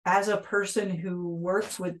as a person who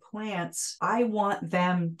works with plants, I want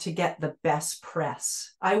them to get the best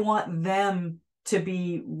press. I want them to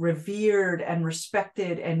be revered and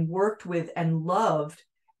respected and worked with and loved.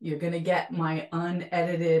 You're going to get my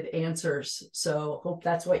unedited answers. So hope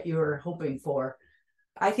that's what you were hoping for.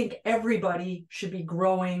 I think everybody should be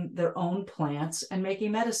growing their own plants and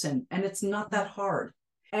making medicine. And it's not that hard.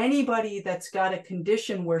 Anybody that's got a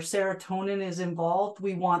condition where serotonin is involved,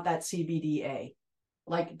 we want that CBDA.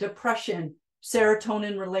 Like depression,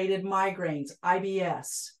 serotonin related migraines,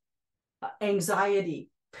 IBS, anxiety,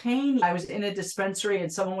 pain. I was in a dispensary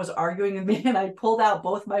and someone was arguing with me and I pulled out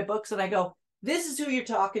both my books and I go, this is who you're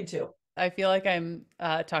talking to. I feel like I'm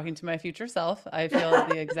talking to my future self. I feel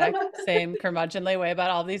the exact same curmudgeonly way about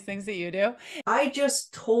all these things that you do. I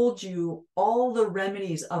just told you all the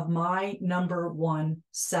remedies of my #1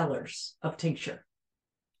 sellers of tincture.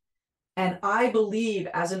 And I believe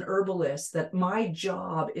as an herbalist that my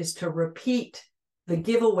job is to repeat the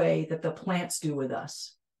giveaway that the plants do with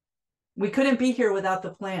us. We couldn't be here without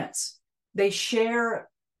the plants. They share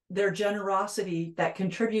their generosity that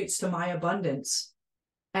contributes to my abundance.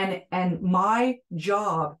 And my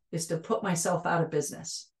job is to put myself out of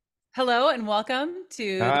business. Hello and welcome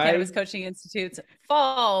to the Cannabis Coaching Institute's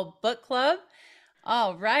Fall Book Club.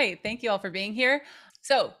 All right. Thank you all for being here.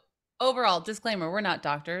 So overall, disclaimer, we're not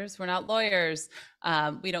doctors. We're not lawyers.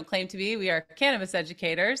 We don't claim to be. We are cannabis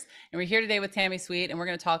educators. And we're here today with Tammi Sweet, and we're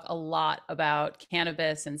going to talk a lot about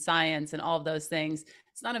cannabis and science and all of those things.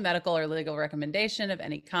 It's not a medical or legal recommendation of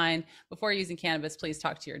any kind. Before using cannabis, please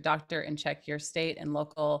talk to your doctor and check your state and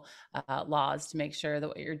local laws to make sure that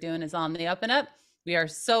what you're doing is on the up and up. We are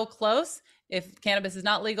so close. If cannabis is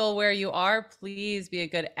not legal where you are, please be a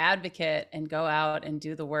good advocate and go out and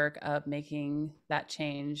do the work of making that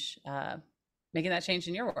change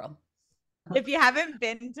in your world. If you haven't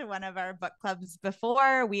been to one of our book clubs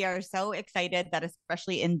before, we are so excited that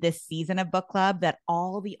especially in this season of book club that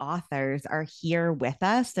all the authors are here with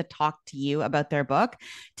us to talk to you about their book.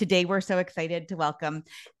 Today, we're so excited to welcome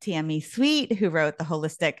Tammi Sweet, who wrote the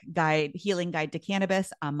Holistic Healing Guide to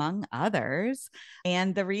Cannabis, among others.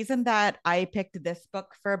 And the reason that I picked this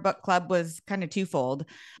book for a book club was kind of twofold.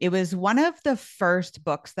 It was one of the first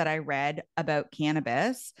books that I read about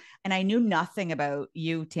cannabis, and I knew nothing about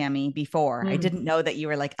you, Tammi, before. I didn't know that you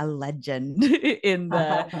were like a legend in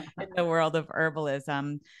the world of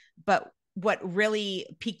herbalism. But what really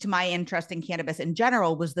piqued my interest in cannabis in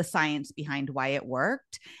general was the science behind why it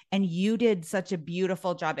worked. And you did such a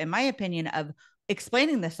beautiful job, in my opinion, of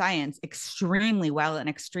explaining the science extremely well and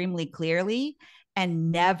extremely clearly,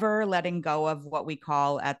 and never letting go of what we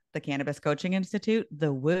call at the Cannabis Coaching Institute,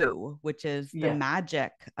 the woo, which is the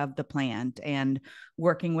magic of the plant and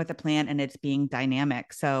working with a plant and it's being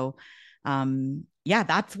dynamic. So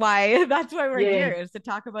that's why we're here, is to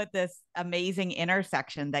talk about this amazing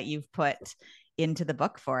intersection that you've put into the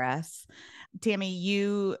book for us. Tammi,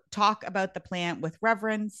 you talk about the plant with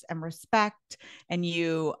reverence and respect. And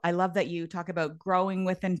I love that you talk about growing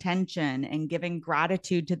with intention and giving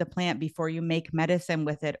gratitude to the plant before you make medicine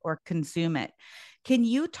with it or consume it. Can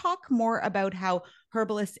you talk more about how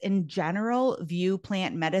herbalists in general view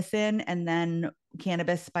plant medicine and then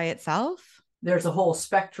cannabis by itself? There's a whole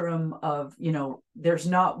spectrum of, there's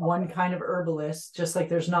not one kind of herbalist, just like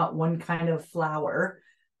there's not one kind of flower.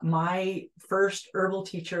 My first herbal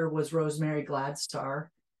teacher was Rosemary Gladstar.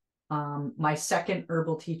 My second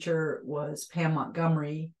herbal teacher was Pam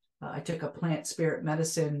Montgomery. I took a plant spirit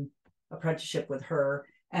medicine apprenticeship with her.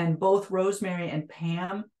 And both Rosemary and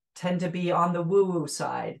Pam tend to be on the woo-woo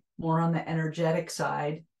side, more on the energetic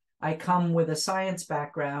side. I come with a science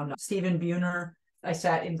background. Stephen Buhner, I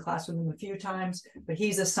sat in class with him a few times, but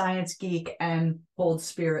he's a science geek and holds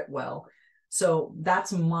spirit well. So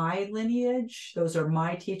that's my lineage. Those are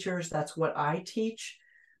my teachers. That's what I teach.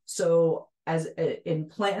 So as in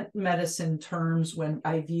plant medicine terms, when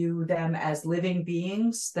I view them as living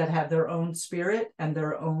beings that have their own spirit and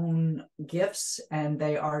their own gifts, and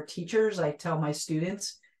they are teachers, I tell my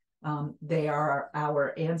students, they are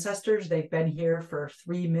our ancestors. They've been here for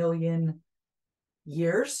 3 million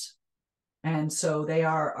years. And so they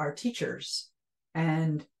are our teachers.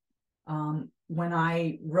 And when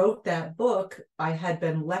I wrote that book, I had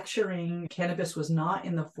been lecturing. Cannabis was not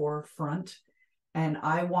in the forefront. And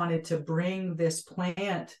I wanted to bring this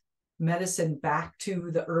plant medicine back to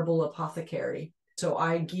the herbal apothecary. So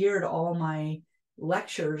I geared all my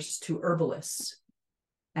lectures to herbalists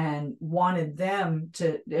and wanted them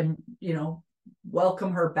to,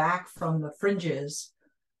 welcome her back from the fringes.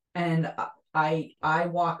 And I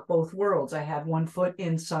walk both worlds. I have one foot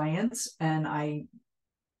in science and I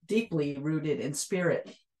deeply rooted in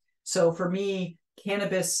spirit. So for me,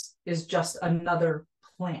 cannabis is just another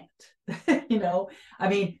plant. I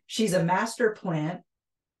mean, she's a master plant,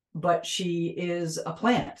 but she is a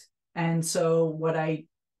plant. And so what I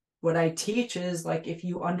teach is, like, if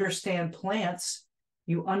you understand plants,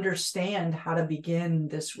 you understand how to begin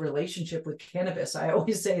this relationship with cannabis. I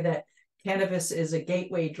always say that cannabis is a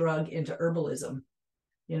gateway drug into herbalism,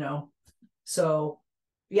 So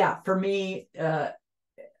yeah, for me,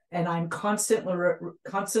 and I'm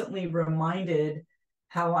constantly reminded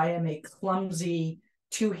how I am a clumsy,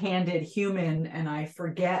 two-handed human, and I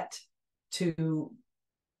forget to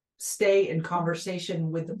stay in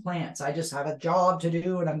conversation with the plants. I just have a job to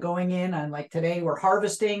do, and I'm going in, I'm like, today we're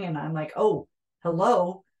harvesting, and I'm like, oh,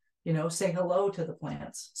 hello, say hello to the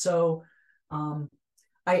plants. So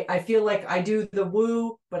I feel like I do the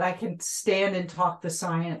woo, but I can stand and talk the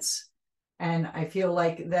science. And I feel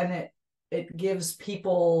like then it gives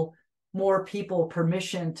more people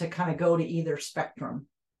permission to kind of go to either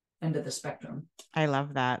end of the spectrum. I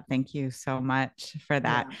love that. Thank you so much for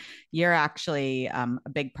that. Yeah. You're actually a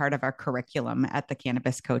big part of our curriculum at the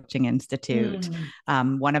Cannabis Coaching Institute.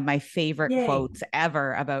 One of my favorite quotes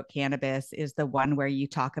ever about cannabis is the one where you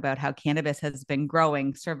talk about how cannabis has been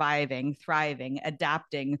growing, surviving, thriving,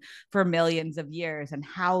 adapting for millions of years, and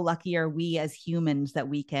how lucky are we as humans that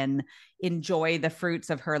we can enjoy the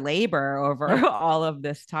fruits of her labor over all of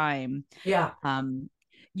this time. Yeah.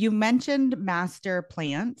 You mentioned master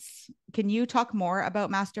plants. Can you talk more about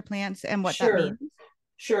master plants and what that means?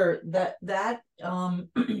 Sure. That a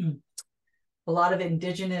lot of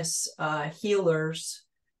indigenous healers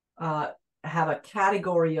have a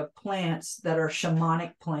category of plants that are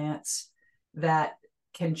shamanic plants that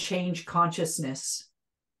can change consciousness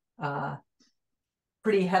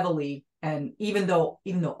pretty heavily. And even though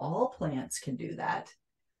all plants can do that,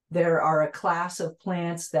 there are a class of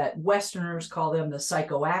plants that Westerners call them the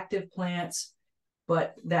psychoactive plants,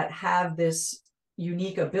 but that have this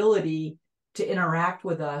unique ability to interact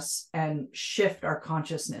with us and shift our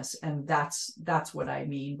consciousness. And that's what I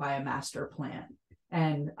mean by a master plant.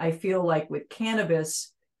 And I feel like with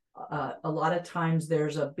cannabis, a lot of times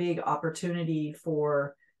there's a big opportunity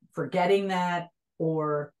for forgetting that,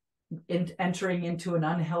 or entering into an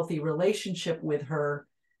unhealthy relationship with her,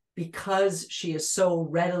 because she is so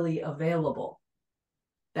readily available,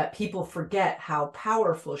 that people forget how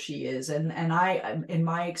powerful she is. And I, in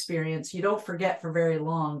my experience, you don't forget for very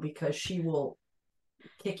long, because she will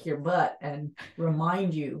kick your butt and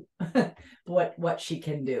remind you what she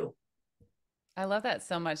can do. I love that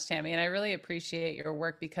so much, Tammi. And I really appreciate your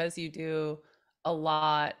work, because you do a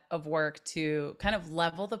lot of work to kind of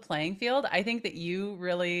level the playing field. I think that you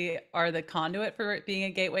really are the conduit for it being a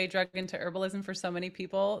gateway drug into herbalism for so many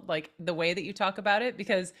people, like the way that you talk about it,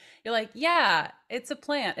 because you're like, yeah, it's a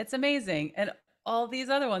plant, it's amazing. And all these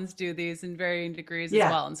other ones do these in varying degrees as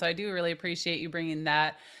well. And so I do really appreciate you bringing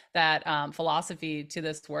that philosophy to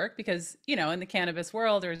this work, because, in the cannabis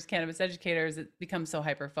world, or as cannabis educators, it becomes so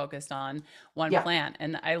hyper focused on one plant.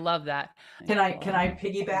 And I love that. Can I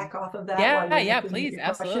piggyback off of that? Yeah, please.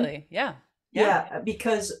 Absolutely. Yeah.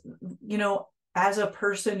 Because, as a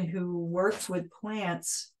person who works with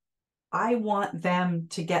plants, I want them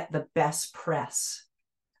to get the best press.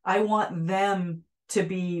 I want them to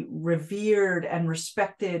be revered and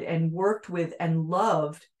respected and worked with and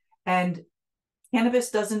loved. And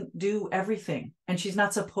cannabis doesn't do everything, and she's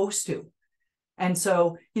not supposed to. And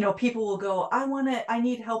so, people will go, I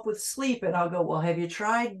need help with sleep. And I'll go, well, have you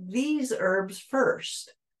tried these herbs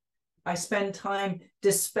first? I spend time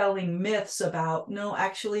dispelling myths about, no,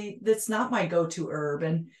 actually, that's not my go-to herb.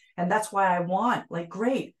 And that's why I want, like,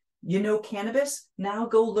 great, cannabis, now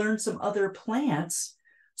go learn some other plants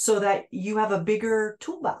so that you have a bigger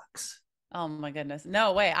toolbox. Oh my goodness.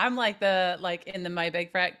 No way. I'm like in the My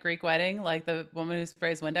Big Fat Greek Wedding, like the woman who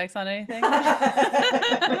sprays Windex on anything. But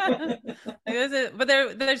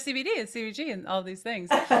there's CBD and CBG and all these things.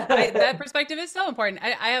 That perspective is so important.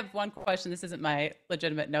 I have one question. This isn't my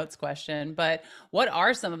legitimate notes question, but what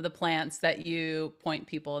are some of the plants that you point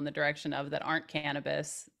people in the direction of that aren't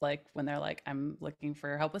cannabis? Like when they're like, I'm looking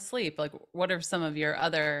for help with sleep. Like, what are some of your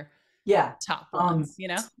other top ones,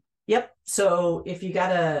 Yep. So if you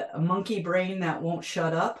got a monkey brain that won't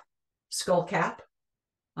shut up, skullcap,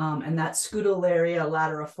 and that's Scutellaria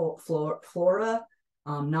lateriflora,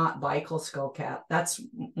 not Bicol skullcap. That's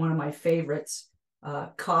one of my favorites.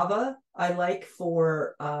 Kava I like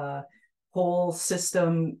for whole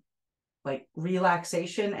system, like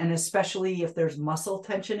relaxation, and especially if there's muscle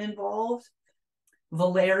tension involved.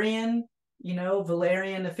 Valerian,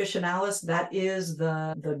 Valerian officinalis, that is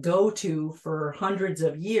the go-to for hundreds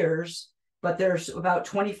of years. but there's about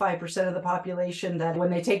 25% of the population that when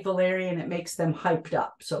they take valerian, it makes them hyped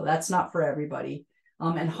up. So that's not for everybody.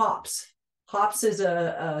 And hops. Hops is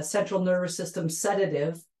a central nervous system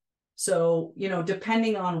sedative. So,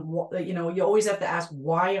 depending on what, you always have to ask,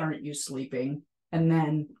 why aren't you sleeping? And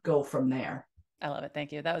then go from there. I love it.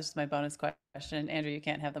 Thank you. That was just my bonus question. Andrew, you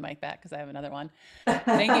can't have the mic back because I have another one.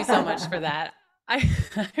 Thank you so much for that. I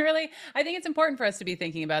think it's important for us to be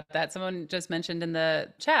thinking about that. Someone just mentioned in the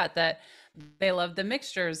chat that they love the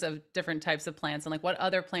mixtures of different types of plants and like what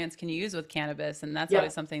other plants can you use with cannabis. And that's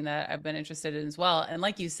always something that I've been interested in as well. And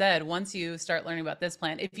like you said, once you start learning about this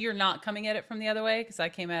plant, if you're not coming at it from the other way, because I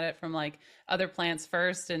came at it from like other plants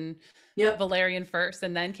first and valerian first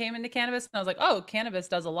and then came into cannabis. And I was like, oh, cannabis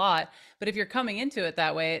does a lot. But if you're coming into it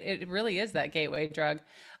that way, it really is that gateway drug.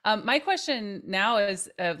 My question now is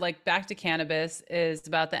like back to cannabis is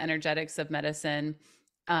about the energetics of medicine.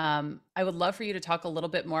 I would love for you to talk a little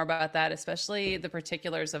bit more about that, especially the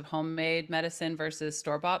particulars of homemade medicine versus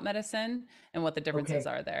store-bought medicine and what the differences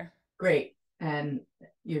are there. Great. And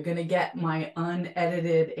you're going to get my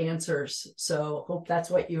unedited answers. So hope that's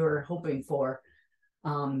what you were hoping for.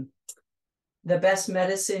 The best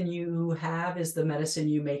medicine you have is the medicine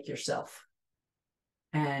you make yourself.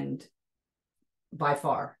 And by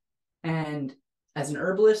far. And as an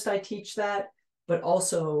herbalist, I teach that, but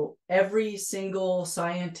also every single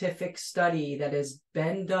scientific study that has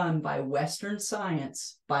been done by Western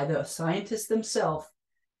science, by the scientists themselves,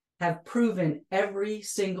 have proven every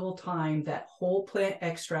single time that whole plant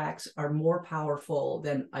extracts are more powerful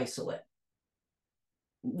than isolate.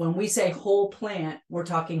 When we say whole plant, we're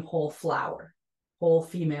talking whole flower, whole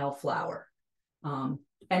female flower.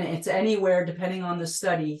 And it's anywhere, depending on the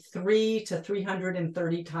study, 3 to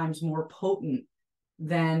 330 times more potent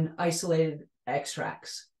than isolated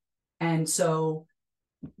extracts. And so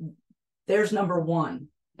there's number one.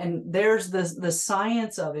 And there's the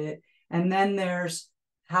science of it. And then there's,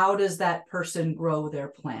 how does that person grow their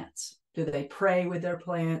plants? Do they pray with their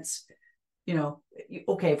plants?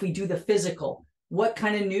 Okay, if we do the physical, what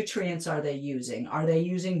kind of nutrients are they using? Are they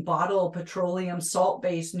using bottled petroleum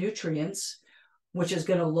salt-based nutrients, which is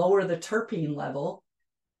going to lower the terpene level?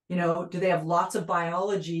 Do they have lots of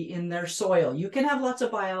biology in their soil? You can have lots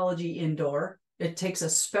of biology indoor. It takes a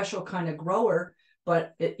special kind of grower,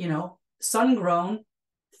 but sun-grown,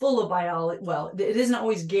 full of biology. Well, it isn't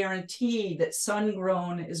always guaranteed that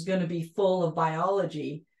sun-grown is going to be full of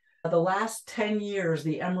biology. The last 10 years,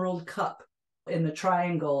 the Emerald Cup in the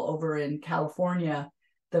Triangle over in California,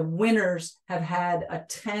 the winners have had a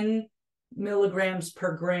 10 milligrams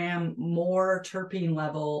per gram more terpene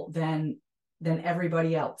level than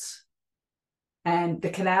everybody else. And the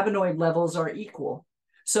cannabinoid levels are equal.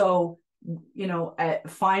 So,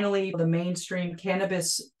 finally, the mainstream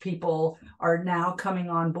cannabis people are now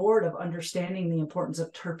coming on board of understanding the importance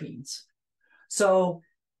of terpenes. So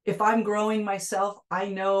if I'm growing myself, I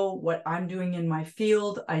know what I'm doing in my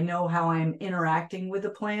field. I know how I'm interacting with the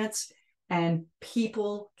plants, and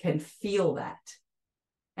people can feel that.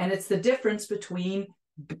 And it's the difference between,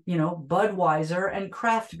 Budweiser and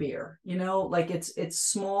craft beer, like it's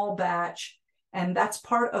small batch. And that's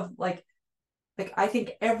part of like I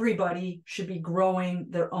think everybody should be growing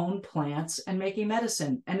their own plants and making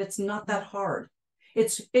medicine. And it's not that hard.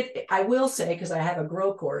 I will say, because I have a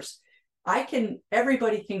grow course,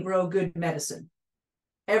 everybody can grow good medicine.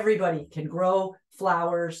 Everybody can grow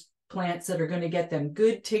flowers, plants that are going to get them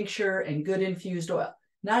good tincture and good infused oil.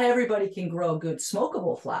 Not everybody can grow good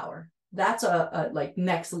smokable flower. That's a like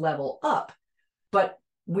next level up. But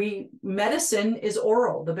medicine is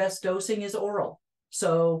oral. The best dosing is oral.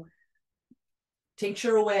 So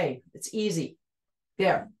tincture away. It's easy.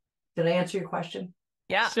 There. Did I answer your question?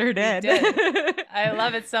 Yeah, sure did. I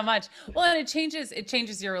love it so much. Well, and it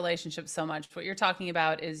changes your relationship so much. What you're talking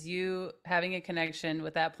about is you having a connection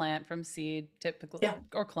with that plant from seed, typically,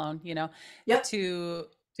 or clone, to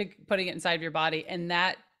putting it inside of your body. And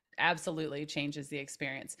that absolutely changes the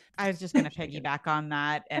experience. I was just going to piggyback on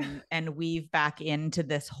that and weave back into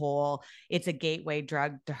this whole, it's a gateway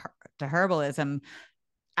drug to herbalism.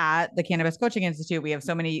 At the Cannabis Coaching Institute, we have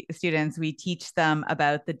so many students, we teach them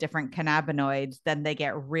about the different cannabinoids. Then they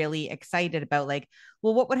get really excited about like,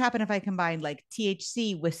 well, what would happen if I combined like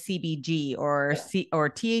THC with CBG or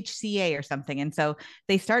THCA or something? And so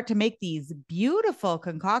they start to make these beautiful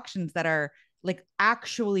concoctions that are like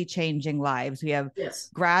actually changing lives. We have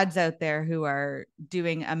grads out there who are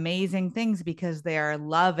doing amazing things because they are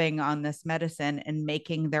loving on this medicine and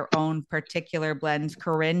making their own particular blends.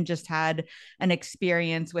 Corinne just had an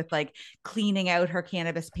experience with like cleaning out her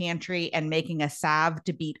cannabis pantry and making a salve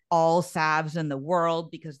to beat all salves in the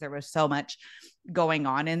world because there was so much going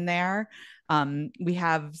on in there. We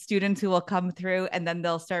have students who will come through and then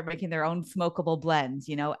they'll start making their own smokable blends,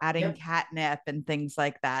 you know, adding catnip and things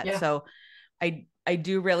like that. So I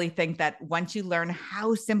do really think that once you learn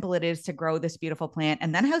how simple it is to grow this beautiful plant,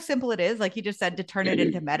 and then how simple it is, like you just said, to turn it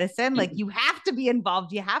into medicine, like you have to be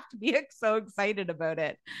involved. You have to be so excited about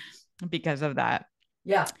it because of that.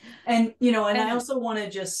 Yeah. And, you know, and I also want to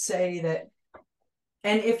just say that,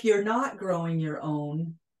 and if you're not growing your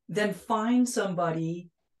own, then find somebody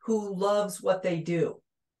who loves what they do,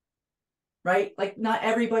 right? Like not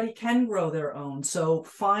everybody can grow their own. So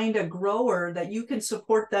find a grower that you can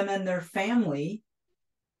support them and their family.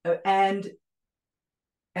 And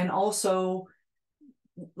also,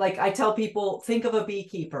 like I tell people, think of a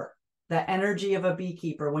beekeeper, the energy of a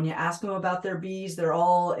beekeeper. When you ask them about their bees, they're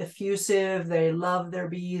all effusive. They love their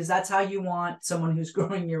bees. That's how you want someone who's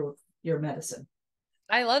growing your medicine.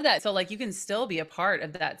 I love that. So like you can still be a part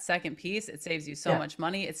of that second piece. It saves you so much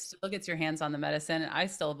money. It still gets your hands on the medicine. I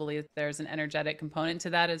still believe there's an energetic component to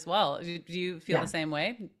that as well. Do you feel the same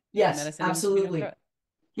way? Yes, absolutely.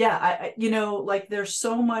 Yeah. I, you know, like there's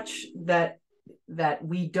so much that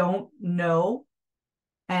we don't know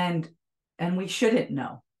and we shouldn't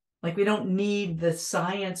know. Like we don't need the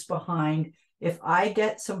science behind. If I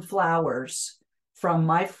get some flowers from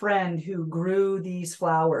my friend who grew these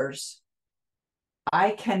flowers,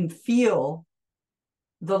 I can feel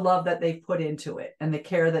the love that they've put into it and the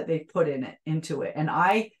care that they've put into it. And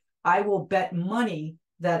I will bet money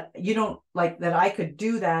that you don't like that I could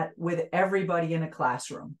do that with everybody in a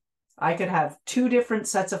classroom. I could have 2 different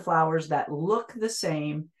sets of flowers that look the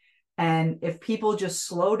same. And if people just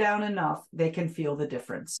slow down enough, they can feel the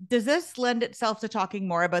difference. Does this lend itself to talking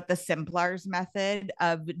more about the Simplars method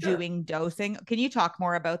of doing dosing? Can you talk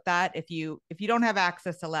more about that if you don't have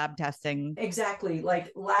access to lab testing? Exactly.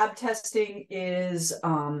 Like lab testing is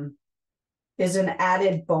an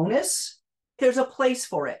added bonus. There's a place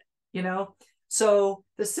for it, you know? So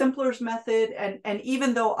the Simplars method, and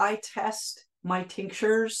even though I test my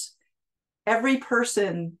tinctures, every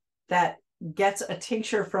person that gets a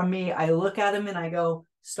tincture from me, I look at them and I go,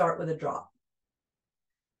 start with a drop.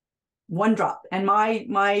 1 drop. And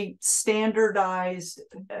my standardized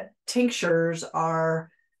tinctures are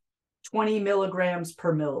 20 milligrams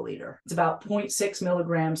per milliliter. It's about 0.6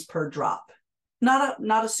 milligrams per drop.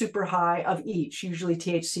 Not a super high of each, usually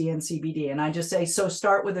THC and CBD. And I just say, so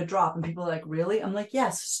start with a drop. And people are like, really? I'm like,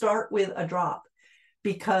 yes, start with a drop,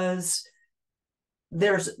 because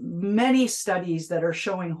there's many studies that are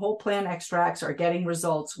showing whole plant extracts are getting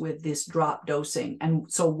results with this drop dosing. And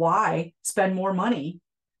so why spend more money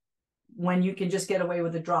when you can just get away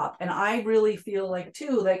with a drop? And I really feel like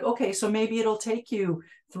too, like, okay, so maybe it'll take you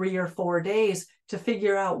 3 or 4 days to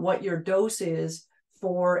figure out what your dose is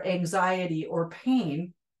for anxiety or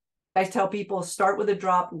pain. I tell people, start with a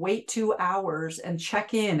drop, wait 2 hours and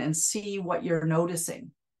check in and see what you're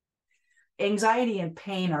noticing. Anxiety and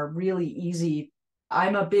pain are really easy.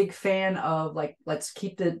 I'm a big fan of like, let's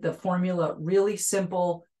keep the formula really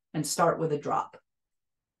simple and start with a drop.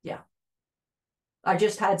 Yeah. I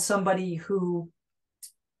just had somebody who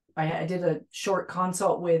I did a short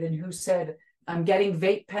consult with and who said, I'm getting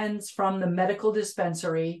vape pens from the medical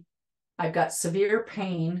dispensary. I've got severe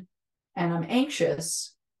pain and I'm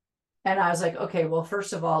anxious. And I was like, okay, well,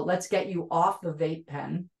 first of all, let's get you off the vape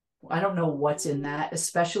pen. I don't know what's in that,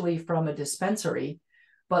 especially from a dispensary,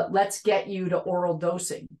 but let's get you to oral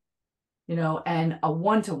dosing, you know, and a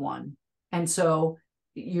 1-to-1. And so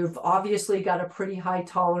you've obviously got a pretty high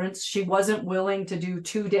tolerance. She wasn't willing to do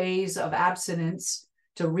 2 days of abstinence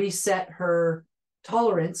to reset her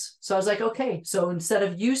tolerance. So I was like, okay, so instead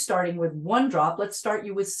of you starting with 1 drop, let's start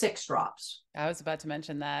you with 6 drops. I was about to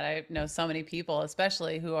mention that. I know so many people,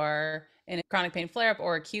 especially who are in a chronic pain flare-up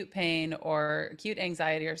or acute pain or acute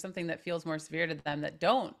anxiety or something that feels more severe to them, that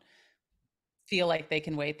don't feel like they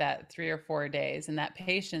can wait that 3 or 4 days. And that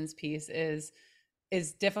patience piece is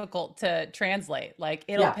difficult to translate. Like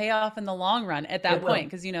it'll pay off in the long run at that point,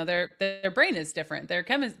 because you know their brain is different, their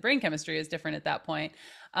brain chemistry is different at that point.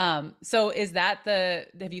 So is that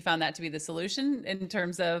have you found that to be the solution in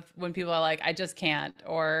terms of when people are like, I just can't,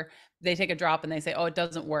 or they take a drop and they say, oh, it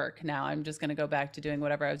doesn't work now, I'm just going to go back to doing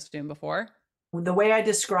whatever I was doing before? The way I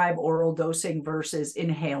describe oral dosing versus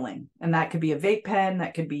inhaling, and that could be a vape pen,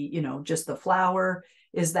 that could be, you know, just the flower,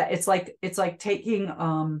 is that it's like taking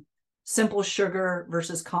simple sugar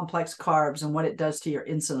versus complex carbs and what it does to your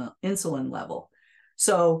insulin level.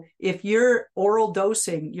 So if you're oral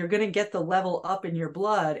dosing, you're going to get the level up in your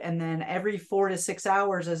blood. And then every 4 to 6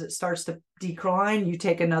 hours, as it starts to decline, you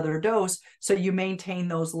take another dose. So you maintain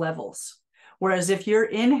those levels. Whereas if you're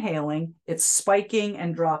inhaling, it's spiking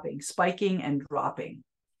and dropping, spiking and dropping.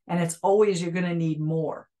 And it's always, you're going to need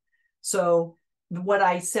more. So what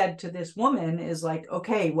I said to this woman is like,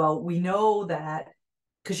 okay, well, we know that,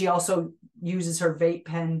 because she also uses her vape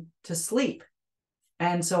pen to sleep.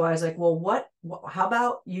 And so I was like, well, how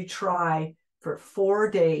about you try for 4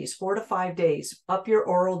 days, 4 to 5 days, up your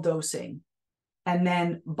oral dosing. And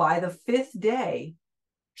then by the 5th day,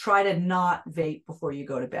 try to not vape before you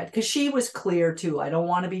go to bed. Because she was clear too. I don't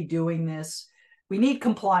want to be doing this. We need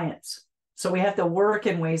compliance. So we have to work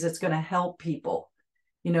in ways that's going to help people,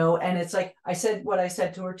 and it's like, what I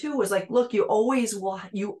said to her too was like, look, you always will,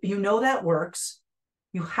 you know that works.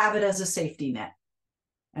 You have it as a safety net,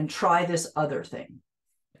 and try this other thing.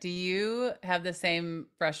 Do you have the same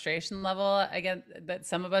frustration level again that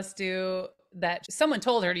some of us do, that someone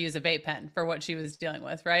told her to use a vape pen for what she was dealing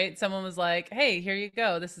with, right? Someone was like, hey, here you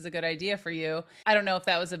go. This is a good idea for you. I don't know if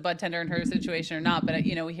that was a bud tender in her situation or not, but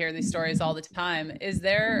we hear these stories all the time. Is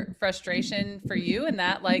there frustration for you in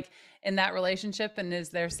that, in that relationship? And is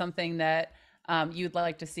there something that you'd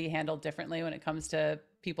like to see handled differently when it comes to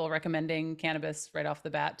people recommending cannabis right off the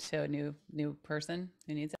bat to a new person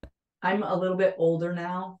who needs it? I'm a little bit older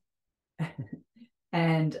now.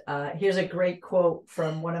 And here's a great quote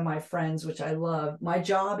from one of my friends, which I love. My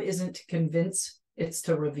job isn't to convince, it's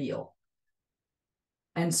to reveal.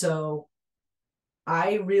 And so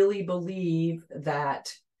I really believe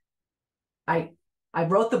that I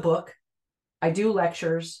wrote the book. I do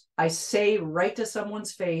lectures. I say right to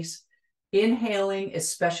someone's face, inhaling,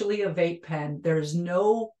 especially a vape pen, there's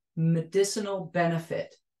no medicinal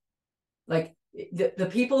benefit. Like the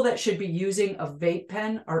people that should be using a vape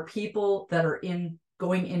pen are people that are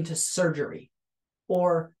going into surgery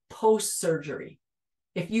or post-surgery.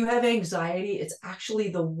 If you have anxiety, it's actually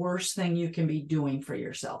the worst thing you can be doing for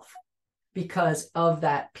yourself because of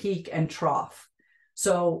that peak and trough.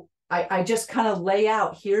 So I just kind of lay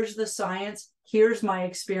out, here's the science, here's my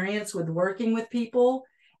experience with working with people,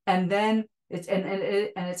 and then it's and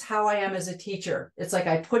it's how I am as a teacher. It's like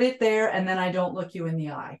I put it there and then I don't look you in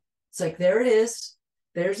the eye. It's like, there it is.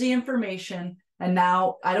 There's the information. And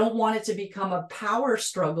now I don't want it to become a power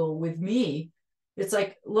struggle with me. It's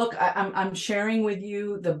like, look, I'm sharing with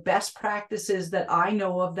you the best practices that I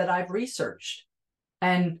know of that I've researched.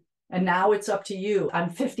 And now it's up to you. I'm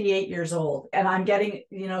 58 years old and I'm getting,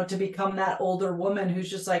 to become that older woman who's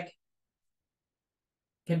just like,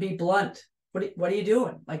 can be blunt. What are you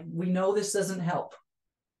doing? Like, we know this doesn't help.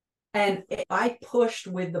 And I pushed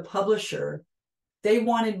with the publisher. They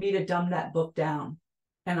wanted me to dumb that book down.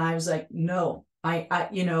 And I was like, no, I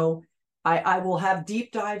will have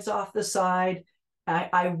deep dives off the side.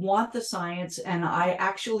 I want the science. And I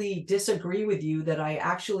actually disagree with you that I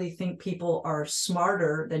actually think people are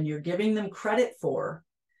smarter than you're giving them credit for.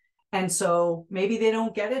 And so maybe they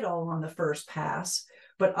don't get it all on the first pass,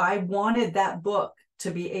 but I wanted that book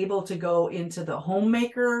to be able to go into the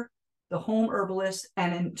homemaker, the home herbalist,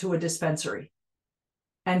 and into a dispensary.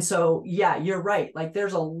 And so, yeah, you're right. Like,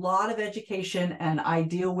 there's a lot of education, and I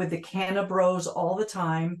deal with the cannabros all the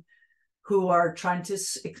time who are trying to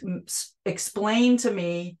explain to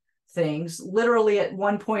me things. Literally, at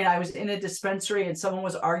one point, I was in a dispensary and someone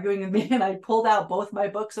was arguing with me, and I pulled out both my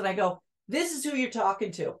books and I go, this is who you're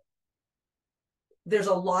talking to. There's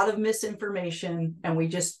a lot of misinformation, and we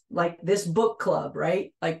just, like this book club,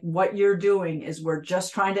 right? Like, what you're doing is we're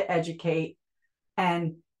just trying to educate,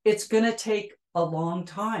 and it's going to take a long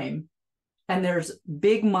time, and there's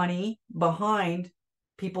big money behind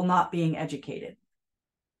people not being educated.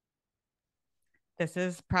 This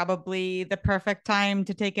is probably the perfect time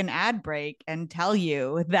to take an ad break and tell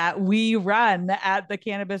you that we run at the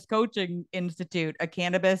Cannabis Coaching Institute a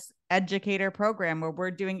cannabis educator program where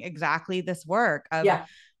we're doing exactly this work of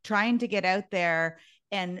trying to get out there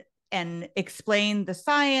and explain the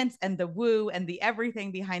science and the woo and the everything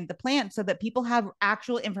behind the plant so that people have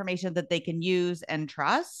actual information that they can use and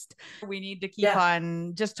trust. We need to keep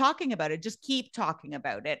on just talking about it. Just keep talking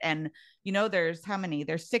about it. And, there's how many?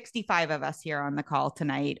 There's 65 of us here on the call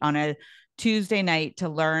tonight on a Tuesday night to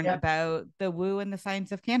learn about the woo and the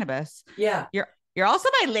science of cannabis. Yeah. You're also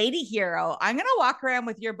my lady hero. I'm going to walk around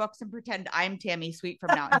with your books and pretend I'm Tammi Sweet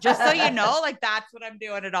from now on, just so you know, like that's what I'm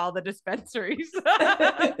doing at all the dispensaries.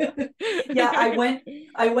 Yeah,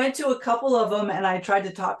 I went to a couple of them and I tried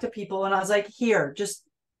to talk to people and I was like, here, just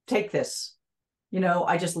take this.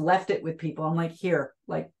 I just left it with people. I'm like, here,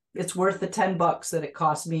 like, it's worth the $10 that it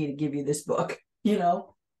cost me to give you this book, you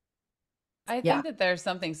know? I think that there's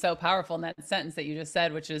something so powerful in that sentence that you just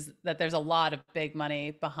said, which is that there's a lot of big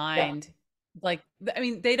money behind. Like, I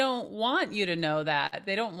mean, they don't want you to know that.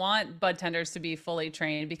 They don't want bud tenders to be fully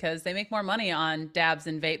trained because they make more money on dabs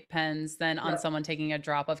and vape pens than on someone taking a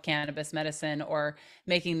drop of cannabis medicine or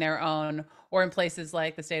making their own, or in places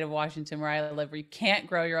like the state of Washington where I live, where you can't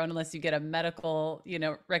grow your own unless you get a medical,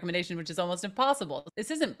 recommendation, which is almost impossible.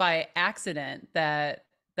 This isn't by accident that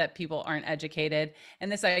people aren't educated.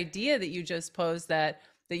 And this idea that you just posed that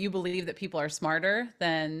you believe that people are smarter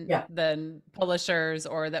than publishers,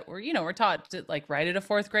 or that we're taught to like write at a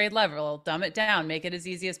 4th grade level, dumb it down, make it as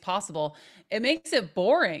easy as possible. It makes it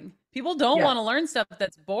boring. People don't want to learn stuff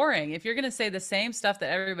that's boring if you're going to say the same stuff that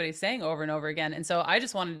everybody's saying over and over again. And so I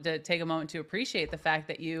just wanted to take a moment to appreciate the fact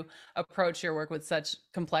that you approach your work with such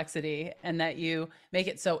complexity, and that you make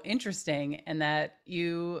it so interesting, and that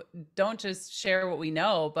you don't just share what we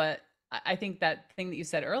know, but I think that thing that you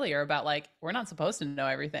said earlier about like, we're not supposed to know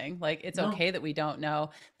everything. Like, it's okay that we don't know.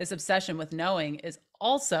 This obsession with knowing is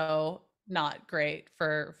also not great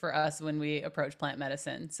for us when we approach plant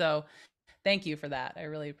medicine. So thank you for that. I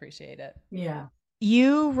really appreciate it. Yeah.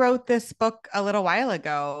 You wrote this book a little while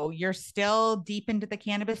ago. You're still deep into the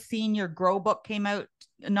cannabis scene. Your grow book came out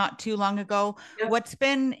not too long ago. Yep. What's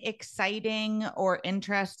been exciting or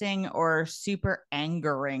interesting or super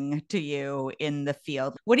angering to you in the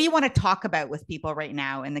field? What do you want to talk about with people right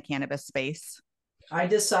now in the cannabis space? I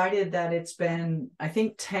decided that it's been, I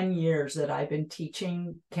think, 10 years that I've been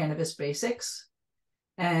teaching cannabis basics,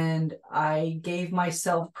 and I gave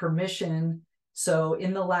myself permission. So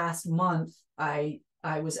in the last month, I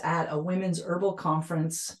was at a women's herbal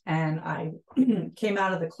conference, and I came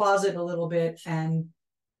out of the closet a little bit and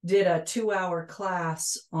did a 2-hour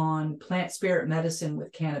class on plant spirit medicine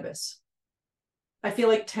with cannabis. I feel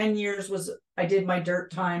like 10 years I did my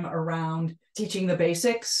dirt time around teaching the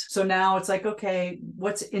basics. So now it's like, okay,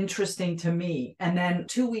 what's interesting to me? And then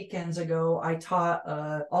 2 weekends ago, I taught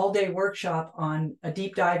an all-day workshop on a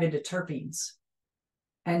deep dive into terpenes.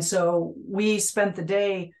 And so we spent the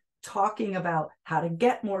day talking about how to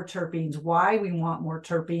get more terpenes, why we want more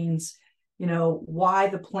terpenes, why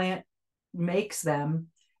the plant makes them.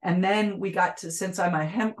 And then we got to, since I'm a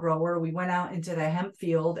hemp grower, we went out into the hemp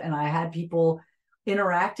field and I had people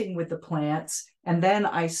interacting with the plants. And then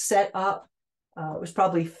I set up, it was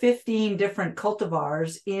probably 15 different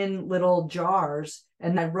cultivars in little jars.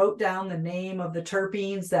 And I wrote down the name of the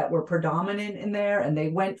terpenes that were predominant in there, and they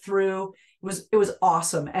went through. It was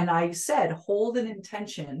awesome. And I said, hold an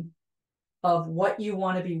intention of what you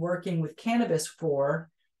want to be working with cannabis for,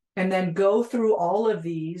 and then go through all of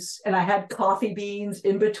these. And I had coffee beans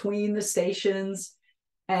in between the stations,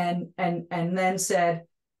 and then said,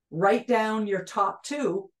 write down your top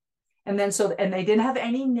 2. And then and they didn't have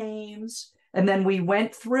any names. And then we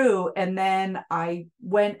went through, and then I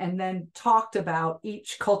went and then talked about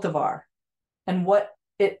each cultivar and what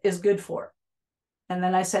it is good for. And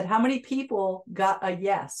then I said, how many people got a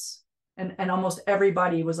yes? And almost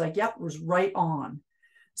everybody was like, yep, it was right on.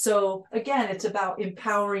 So again, it's about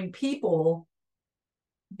empowering people.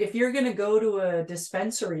 If you're going to go to a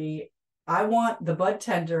dispensary, I want the bud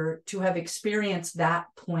tender to have experienced that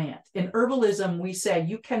plant. In herbalism, we say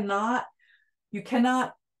you cannot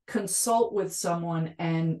consult with someone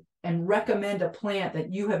and recommend a plant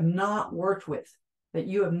that you have not worked with, that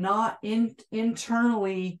you have not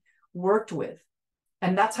internally worked with.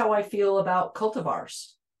 And that's how I feel about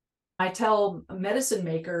cultivars. I tell medicine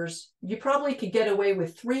makers, you probably could get away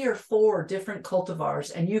with 3 or 4 different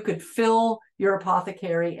cultivars, and you could fill your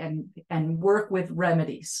apothecary and work with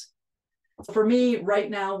remedies. For me right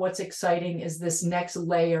now, what's exciting is this next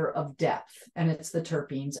layer of depth, and it's the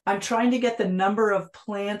terpenes. I'm trying to get the number of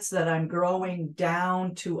plants that I'm growing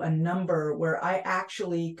down to a number where I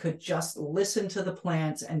actually could just listen to the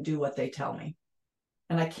plants and do what they tell me.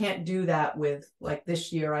 And I can't do that with, like,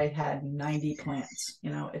 this year I had 90 plants.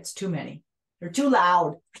 It's too many. They're too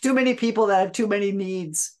loud. There's too many people that have too many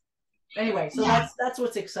needs. Anyway, so that's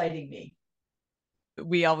what's exciting me.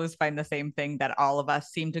 We always find the same thing, that all of us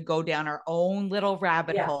seem to go down our own little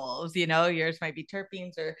rabbit holes. Yours might be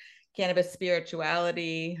terpenes or cannabis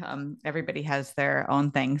spirituality. Everybody has their own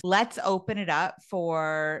things. Let's open it up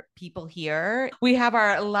for people here. We have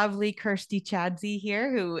our lovely Kirsty Chadsey here,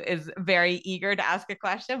 who is very eager to ask a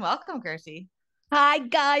question. Welcome, Kirsty. Hi,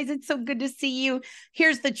 guys. It's so good to see you.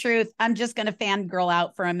 Here's the truth. I'm just going to fangirl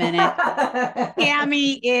out for a minute.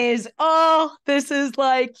 Tammi this is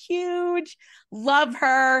like huge. Love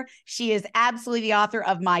her. She is absolutely the author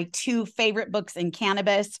of my 2 favorite books in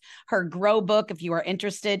cannabis. Her grow book, if you are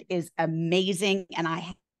interested, is amazing. And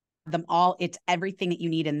I them all. It's everything that you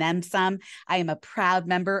need and then some. I am a proud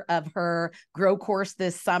member of her grow course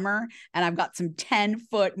this summer, and I've got some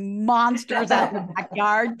 10-foot monsters out in the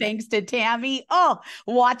backyard thanks to Tammi. Oh,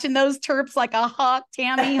 watching those terps like a hawk,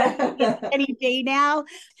 Tammi. Any day now.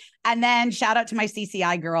 And then shout out to my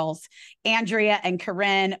CCI girls, Andrea and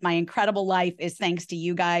Corinne. My incredible life is thanks to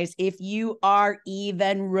you guys. If you are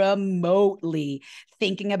even remotely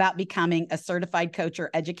thinking about becoming a certified coach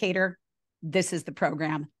or educator, this is the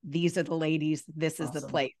program. These are the ladies. This is the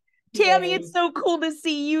place. Tammi, Yay. it's so cool to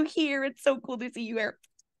see you here. It's so cool to see you here.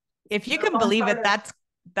 If you can believe it,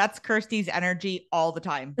 that's Kirsty's energy all the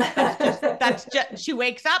time. That's just she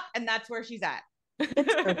wakes up and that's where she's at.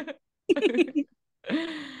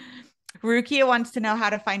 Rukia wants to know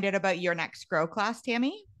how to find out about your next grow class,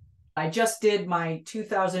 Tammi. I just did my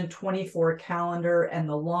 2024 calendar, and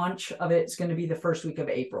the launch of it is going to be the first week of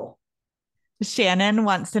April. Shannon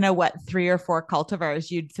wants to know what 3 or 4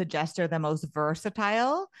 cultivars you'd suggest are the most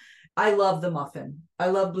versatile. I love the muffin. I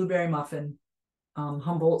love blueberry muffin,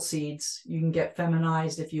 Humboldt seeds. You can get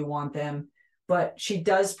feminized if you want them, but she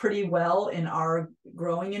does pretty well in our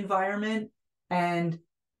growing environment. And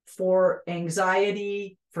for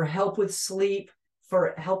anxiety, for help with sleep,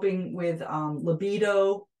 for helping with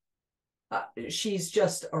libido, she's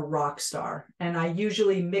just a rock star. And I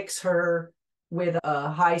usually mix her with a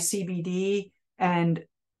high CBD, and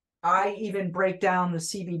I even break down the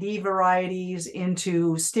CBD varieties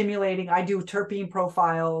into stimulating. I do terpene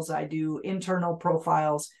profiles, I do internal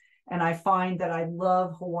profiles, and I find that I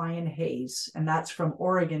love Hawaiian haze, and that's from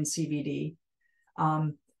Oregon CBD.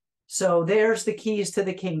 So there's the keys to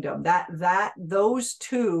the kingdom. Those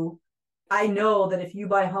two, I know that if you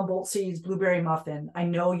buy Humboldt Seeds blueberry muffin, I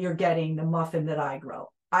know you're getting the muffin that I grow.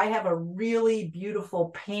 I have a really beautiful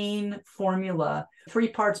pain formula, 3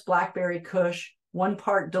 parts blackberry kush, 1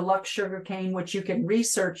 part deluxe sugarcane, which you can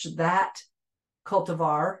research that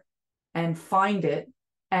cultivar and find it,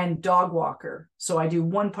 and dog walker. So I do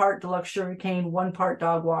 1 part deluxe sugarcane, 1 part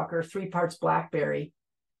dog walker, 3 parts blackberry.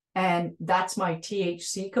 And that's my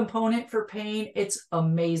THC component for pain. It's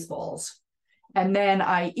amazeballs. And then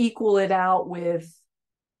I equal it out with,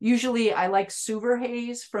 usually I like Suver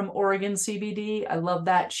Haze from Oregon CBD. I love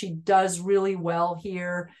that. She does really well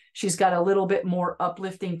here. She's got a little bit more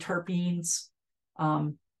uplifting terpenes.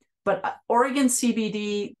 But Oregon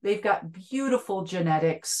CBD, they've got beautiful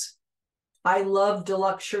genetics. I love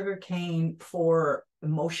deluxe sugarcane for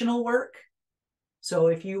emotional work. So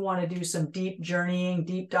if you want to do some deep journeying,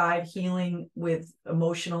 deep dive healing with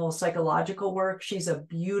emotional, psychological work, she's a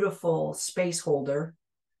beautiful space holder.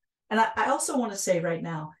 And I also want to say right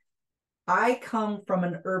now, I come from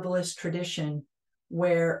an herbalist tradition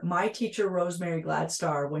where my teacher, Rosemary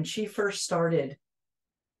Gladstar, when she first started,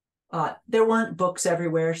 there weren't books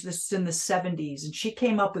everywhere. This was in the 70s, and she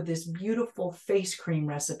came up with this beautiful face cream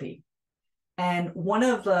recipe. And one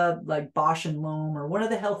of the, like Bosch and Loam, or one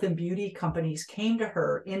of the health and beauty companies, came to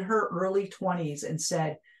her in her early 20s and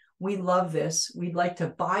said, "We love this. We'd like to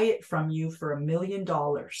buy it from you for $1 million."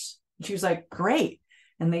 She was like, "Great."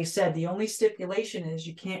 And they said, "The only stipulation is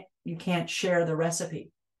you can't share the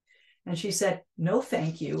recipe." And she said, "No,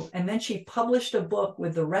 thank you." And then she published a book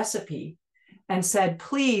with the recipe and said,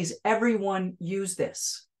 "Please, everyone, use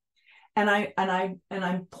this." And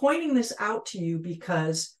I'm pointing this out to you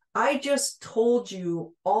because I just told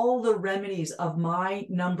you all the remedies of my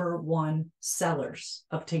 #1 sellers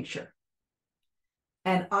of tincture.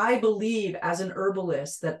 And I believe as an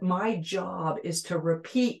herbalist that my job is to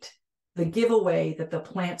repeat the giveaway that the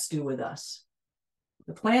plants do with us.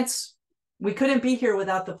 The plants, we couldn't be here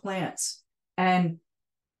without the plants. And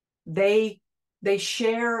they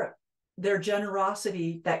share their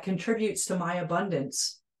generosity that contributes to my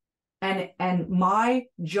abundance. And my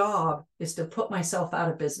job is to put myself out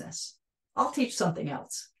of business. I'll teach something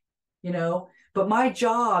else, but my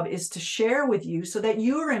job is to share with you so that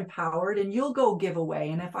you're empowered and you'll go give away.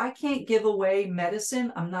 And if I can't give away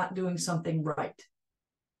medicine, I'm not doing something right.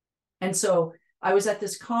 And so I was at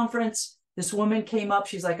this conference. This woman came up.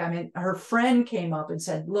 She's like, her friend came up and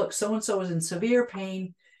said, "Look, so-and-so is in severe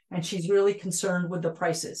pain and she's really concerned with the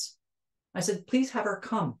prices." I said, "Please have her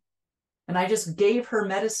come." And I just gave her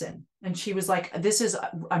medicine. And she was like,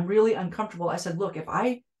 "I'm really uncomfortable." I said, "Look,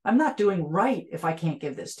 I'm not doing right if I can't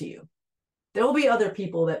give this to you. There will be other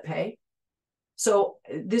people that pay." So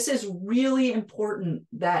this is really important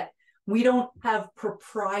that we don't have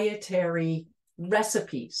proprietary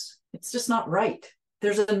recipes. It's just not right.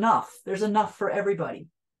 There's enough for everybody.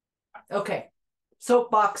 Okay.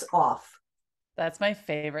 Soapbox off. That's my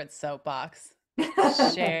favorite soapbox.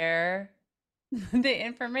 Share the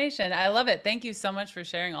information. I love it. Thank you so much for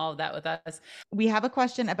sharing all of that with us. We have a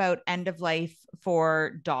question about end of life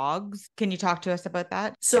for dogs. Can you talk to us about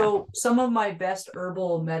that? So some of my best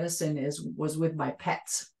herbal medicine was with my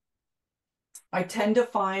pets. I tend to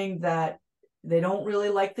find that they don't really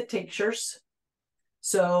like the tinctures.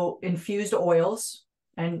 So infused oils,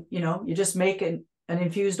 and you just make an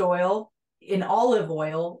infused oil in olive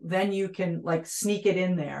oil, then you can like sneak it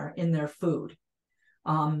in their food.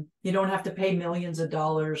 You don't have to pay millions of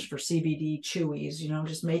dollars for CBD chewies,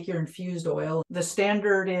 just make your infused oil. The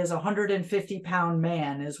standard is 150-pound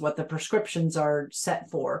man is what the prescriptions are set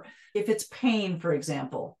for. If it's pain, for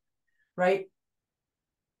example, right?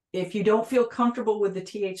 If you don't feel comfortable with the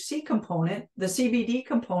THC component, the CBD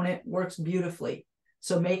component works beautifully.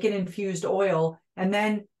 So make an infused oil. And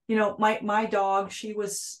then, my dog, she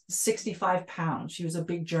was 65 pounds. She was a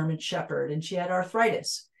big German Shepherd and she had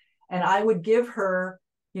arthritis. And I would give her,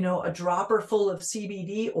 a dropper full of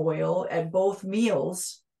CBD oil at both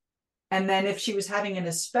meals. And then if she was having an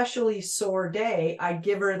especially sore day, I'd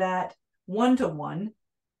give her that 1-to-1.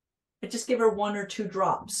 I'd just give her 1 or 2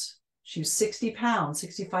 drops. She was 60 pounds,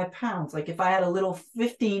 65 pounds. Like if I had a little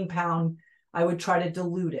 15-pound, I would try to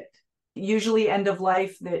dilute it. Usually end of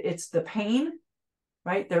life, it's the pain,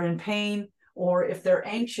 right? They're in pain. Or if they're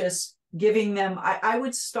anxious, giving them, I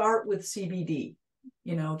would start with CBD,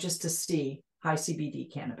 just to see high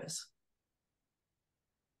CBD cannabis.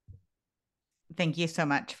 Thank you so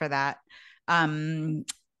much for that.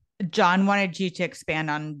 John wanted you to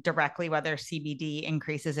expand on directly whether CBD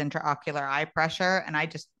increases intraocular eye pressure. And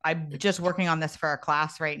I'm just working on this for a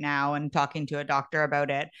class right now and talking to a doctor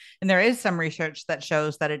about it. And there is some research that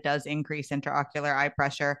shows that it does increase intraocular eye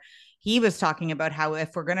pressure. He was talking about how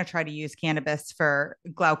if we're going to try to use cannabis for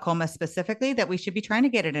glaucoma specifically, that we should be trying to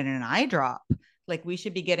get it in an eye drop. Like we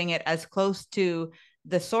should be getting it as close to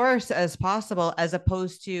the source as possible, as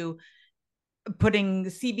opposed to putting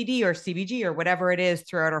CBD or CBG or whatever it is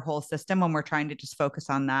throughout our whole system when we're trying to just focus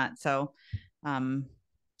on that. So,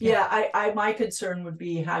 my concern would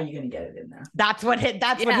be how are you going to get it in there? That's what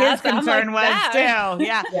his concern was too.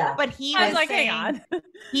 Yeah. But he was like, saying, hang on.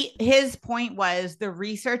 His point was the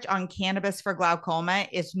research on cannabis for glaucoma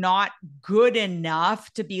is not good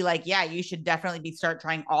enough to be like, yeah, you should definitely start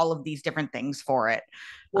trying all of these different things for it.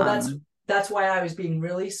 Well, that's why I was being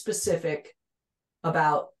really specific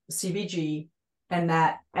about CBG and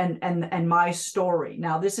that and my story.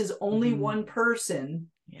 Now this is only one person,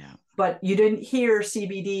 but you didn't hear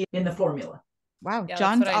CBD in the formula. Wow,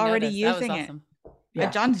 John's already using it. Yeah.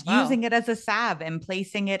 John's using it as a salve and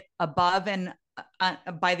placing it above and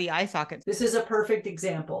by the eye socket. This is a perfect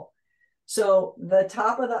example. So the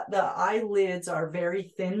top of the eyelids are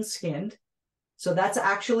very thin skinned. So that's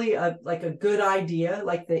actually a good idea,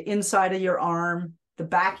 like the inside of your arm, the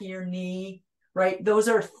back of your knee, right? Those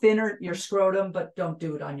are thinner, your scrotum, but don't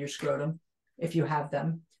do it on your scrotum if you have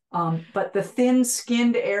them. But the thin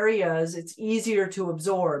skinned areas, it's easier to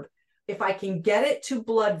absorb. If I can get it to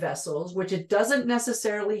blood vessels, which it doesn't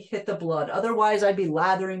necessarily hit the blood, otherwise I'd be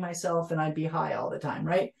lathering myself and I'd be high all the time,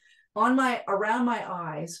 right? Around my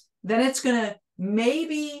eyes, then it's going to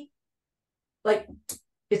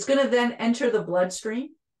it's going to then enter the bloodstream,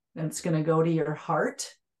 then it's going to go to your heart.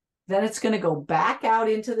 Then it's going to go back out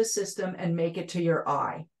into the system and make it to your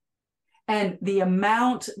eye. And the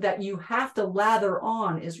amount that you have to lather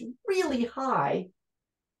on is really high.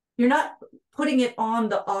 You're not putting it on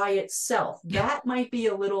the eye itself. That might be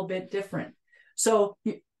a little bit different. So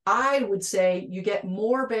I would say you get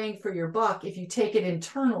more bang for your buck if you take it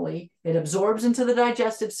internally. It absorbs into the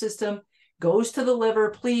digestive system, goes to the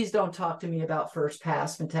liver. Please don't talk to me about first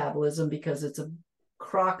pass metabolism because it's a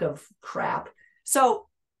crock of crap. So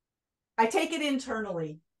I take it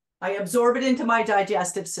internally. I absorb it into my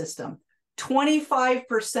digestive system.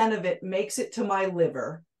 25% of it makes it to my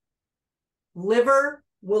liver. Liver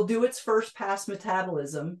will do its first pass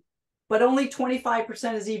metabolism, but only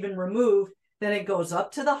 25% is even removed. Then it goes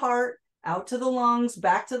up to the heart, out to the lungs,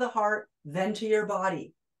 back to the heart, then to your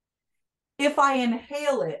body. If I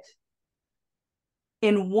inhale it,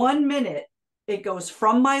 in 1 minute, it goes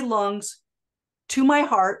from my lungs to my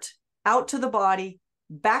heart, out to the body,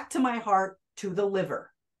 back to my heart, to the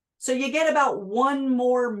liver. So you get about 1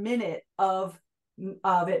 more minute of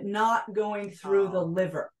it not going through the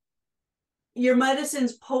liver. Your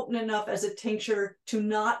medicine's potent enough as a tincture to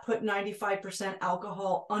not put 95%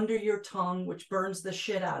 alcohol under your tongue, which burns the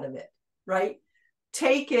shit out of it, right?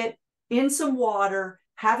 Take it in some water,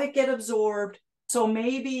 have it get absorbed. So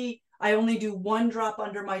maybe I only do 1 drop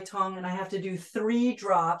under my tongue and I have to do 3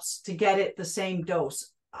 drops to get it the same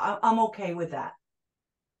dose. I'm okay with that.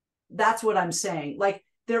 That's what I'm saying. Like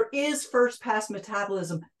there is first pass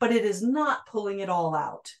metabolism, but it is not pulling it all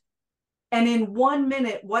out. And in 1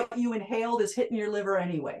 minute, what you inhaled is hitting your liver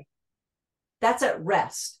anyway. That's at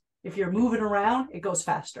rest. If you're moving around, it goes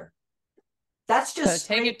faster. That's just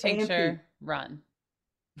so take a tincture, run.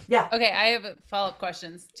 Yeah. Okay, I have follow-up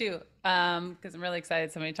questions too, because I'm really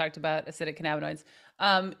excited. Somebody talked about acidic cannabinoids.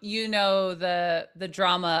 You know the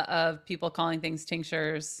drama of people calling things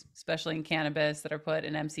tinctures, especially in cannabis, that are put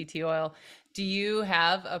in MCT oil. Do you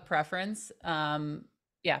have a preference?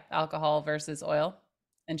 Yeah, alcohol versus oil.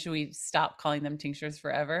 And should we stop calling them tinctures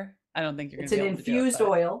forever? I don't think you're going to be able to do it. It's an infused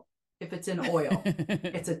oil if it's in oil.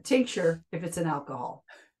 It's a tincture if it's in alcohol.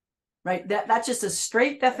 Right? That's just a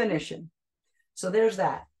straight definition. So there's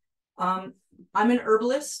that. I'm an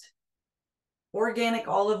herbalist. Organic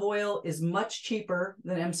olive oil is much cheaper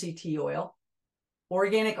than MCT oil.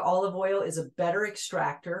 Organic olive oil is a better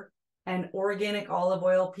extractor. And organic olive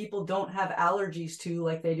oil, people don't have allergies to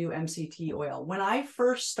like they do MCT oil. When I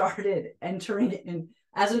first started entering in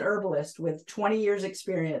as an herbalist with 20 years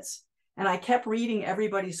experience, and I kept reading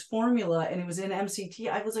everybody's formula and it was in MCT,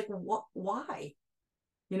 I was like, what, why?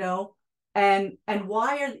 You know, and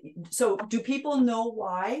so do people know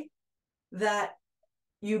why that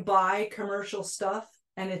you buy commercial stuff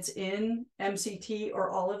and it's in MCT or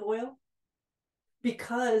olive oil?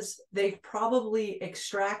 Because they've probably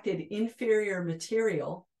extracted inferior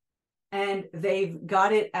material and they've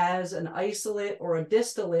got it as an isolate or a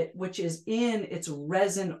distillate, which is in its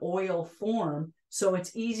resin oil form. So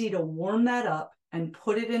it's easy to warm that up and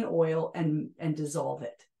put it in oil and dissolve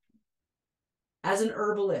it. As an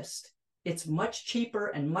herbalist, it's much cheaper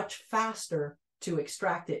and much faster to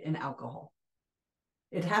extract it in alcohol.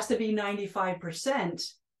 It has to be 95%.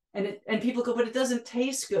 And people go, but it doesn't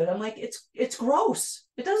taste good. I'm like, it's gross.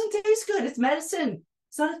 It doesn't taste good. It's medicine.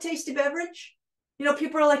 It's not a tasty beverage. You know,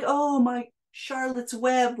 people are like, oh, my Charlotte's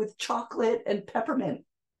Web with chocolate and peppermint.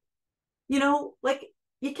 You know, like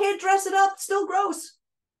you can't dress it up. It's still gross.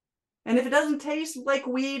 And if it doesn't taste like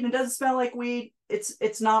weed and it doesn't smell like weed,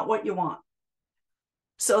 it's not what you want.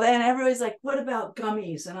 So then everybody's like, what about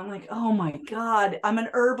gummies? And I'm like, oh my God, I'm an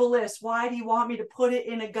herbalist. Why do you want me to put it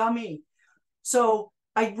in a gummy? So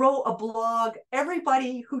I wrote a blog.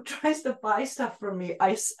 Everybody who tries to buy stuff from me,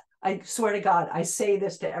 I swear to God, I say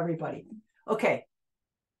this to everybody. Okay,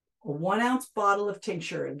 a 1 ounce bottle of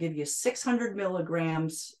tincture will give you 600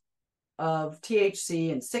 milligrams of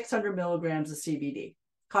THC and 600 milligrams of CBD.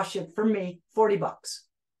 Cost you, for me, $40.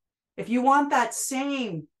 If you want that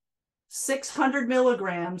same 600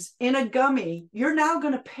 milligrams in a gummy, you're now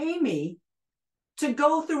going to pay me to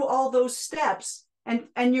go through all those steps.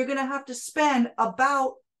 And you're going to have to spend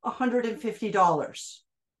about $150.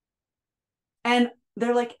 And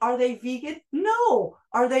they're like, are they vegan? No.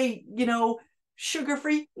 Are they,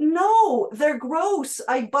 sugar-free? No, they're gross.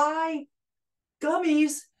 I buy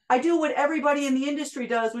gummies. I do what everybody in the industry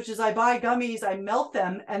does, which is I buy gummies, I melt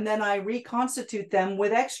them, and then I reconstitute them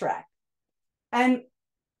with extract. And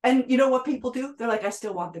you know what people do? They're like, I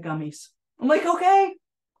still want the gummies. I'm like, okay,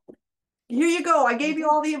 here you go. I gave you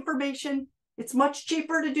all the information. It's much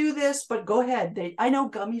cheaper to do this, but go ahead. I know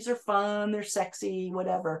gummies are fun. They're sexy,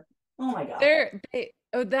 whatever. Oh my God.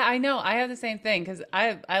 I know. I have the same thing because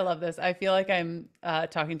I love this. I feel like I'm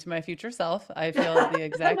talking to my future self. I feel the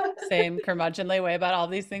exact same curmudgeonly way about all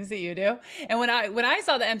these things that you do. And when I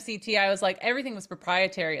saw the MCT, I was like, everything was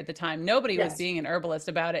proprietary at the time. Nobody was being an herbalist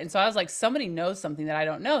about it. And so I was like, somebody knows something that I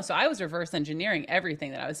don't know. So I was reverse engineering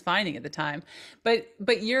everything that I was finding at the time. But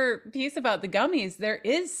your piece about the gummies, there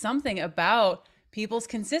is something about people's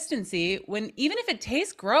consistency when, even if it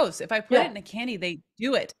tastes gross, if I put it in a candy, they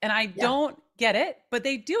do it. And I don't get it, but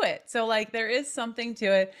they do it. So like there is something to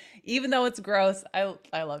it, even though it's gross. I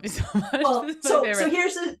love you so much. Well, so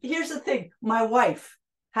here's the thing. My wife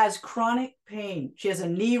has chronic pain. She has a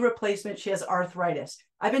knee replacement. She has arthritis.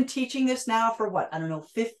 I've been teaching this now for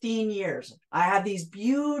 15 years. I have these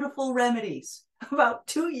beautiful remedies. About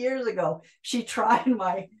 2 years ago, she tried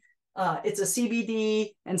my it's a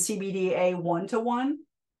CBD and CBDA 1-to-1.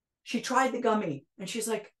 She tried the gummy and she's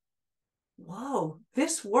like, whoa,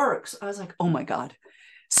 this works. I was like, oh my God.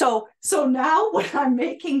 So now when I'm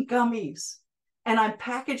making gummies and I'm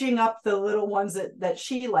packaging up the little ones that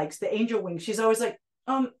she likes, the angel wings, she's always like,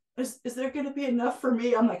 is there going to be enough for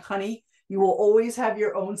me? I'm like, honey, you will always have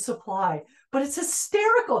your own supply. But it's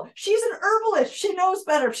hysterical. She's an herbalist. She knows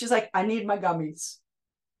better. She's like, I need my gummies.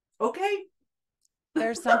 Okay.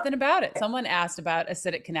 There's something about it. Someone asked about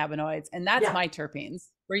acidic cannabinoids, and that's my terpenes.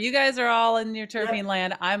 Where you guys are all in your terpene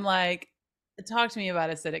land, I'm like, talk to me about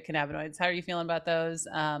acidic cannabinoids. How are you feeling about those?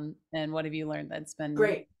 And what have you learned that's been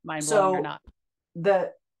great, mind-blowing or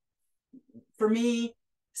not? For me,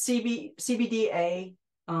 CBDA,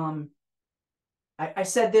 I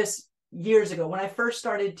said this years ago when I first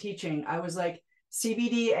started teaching. I was like,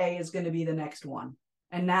 CBDA is going to be the next one.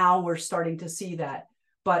 And now we're starting to see that.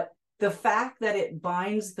 But the fact that it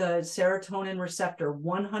binds the serotonin receptor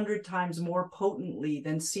 100 times more potently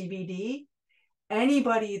than CBD,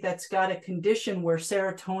 anybody that's got a condition where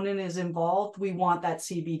serotonin is involved, we want that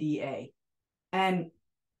CBDA. And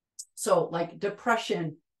so like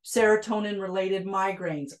depression, serotonin related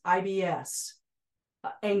migraines, IBS,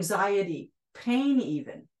 anxiety, pain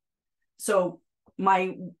even. So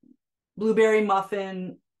my blueberry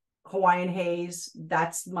muffin, Hawaiian haze,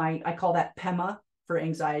 I call that PEMA for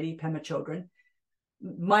anxiety, PEMA children.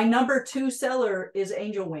 My number 2 seller is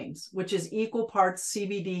Angel Wings, which is equal parts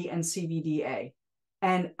CBD and CBDA.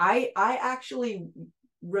 And I actually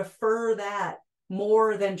refer that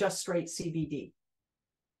more than just straight CBD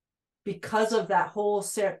because of that whole,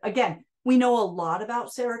 again, we know a lot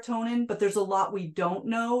about serotonin, but there's a lot we don't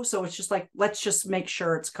know. So it's just like, let's just make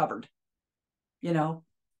sure it's covered, you know?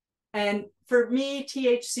 And for me,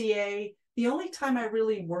 THCA, the only time I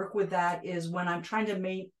really work with that is when I'm trying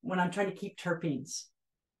to keep terpenes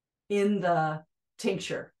in the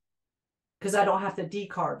tincture, because I don't have to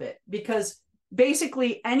decarb it, because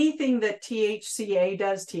basically anything that THCA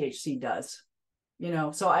does, THC does, you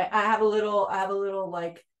know? So I have a little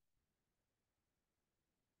like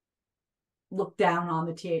look down on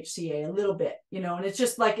the THCA a little bit, you know, and it's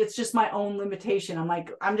just my own limitation. I'm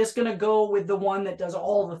like, I'm just going to go with the one that does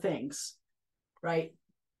all the things. Right.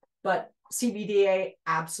 But CBDA,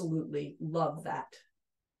 absolutely love that.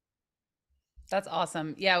 That's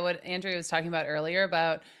awesome. Yeah, what Andrea was talking about earlier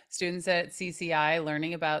about students at CCI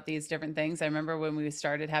learning about these different things. I remember when we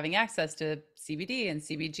started having access to CBD and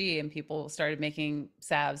CBG and people started making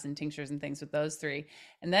salves and tinctures and things with those 3.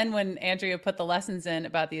 And then when Andrea put the lessons in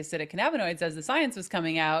about the acidic cannabinoids as the science was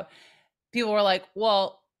coming out, people were like,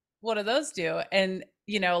 well, what do those do? And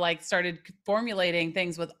you know, like started formulating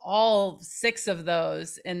things with all 6 of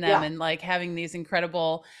those in them and like having these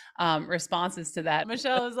incredible responses to that.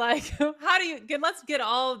 Michelle was like, let's get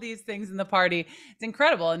all of these things in the party. It's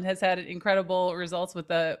incredible and has had incredible results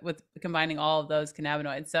with combining all of those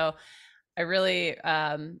cannabinoids. So I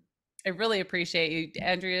really appreciate you.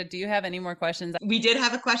 Andrea, do you have any more questions? We did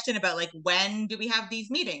have a question about like, when do we have these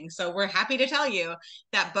meetings? So we're happy to tell you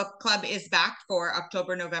that book club is back for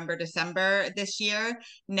October, November, December this year.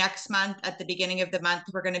 Next month, at the beginning of the month,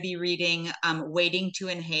 we're going to be reading Waiting to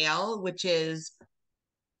Inhale, which is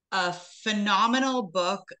a phenomenal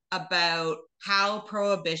book about how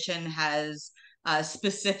prohibition has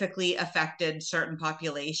specifically affected certain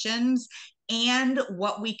populations and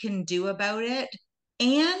what we can do about it,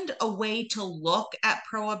 and a way to look at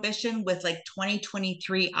prohibition with like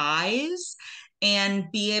 2023 eyes and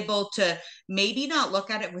be able to maybe not look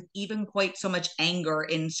at it with even quite so much anger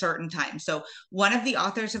in certain times. So one of the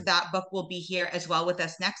authors of that book will be here as well with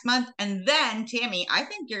us next month. And then Tammi, I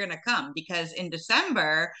think you're going to come because in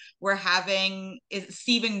December, we're having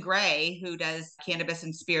Stephen Gray, who does cannabis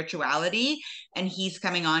and spirituality, and he's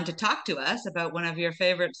coming on to talk to us about one of your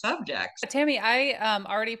favorite subjects. Tammi, I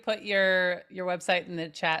already put your website in the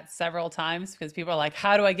chat several times because people are like,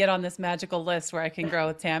 how do I get on this magical list where I can grow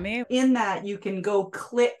with Tammi? In that, you can go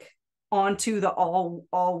click onto the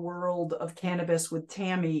all world of cannabis with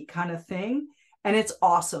Tammi kind of thing. And it's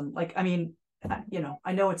awesome. Like, I mean, you know,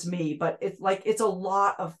 I know it's me, but it's a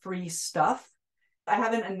lot of free stuff. I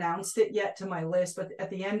haven't announced it yet to my list, but at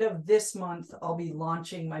the end of this month, I'll be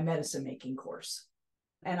launching my medicine making course.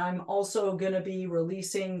 And I'm also going to be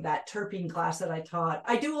releasing that terpene class that I taught.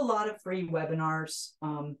 I do a lot of free webinars.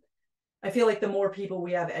 I feel like the more people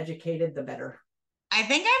we have educated, the better. I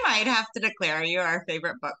think I might have to declare you our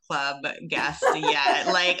favorite book club guest yet.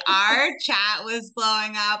 Like our chat was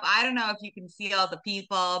blowing up. I don't know if you can see all the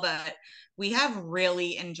people, but we have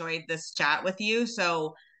really enjoyed this chat with you.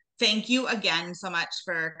 So thank you again so much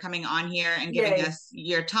for coming on here and giving us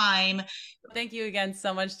your time. Thank you again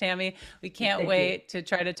so much, Tammi. We can't wait to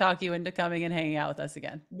try to talk you into coming and hanging out with us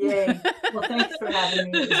again. Yay. Well, thanks for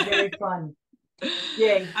having me. It was very fun.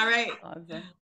 Yay. All right. Awesome.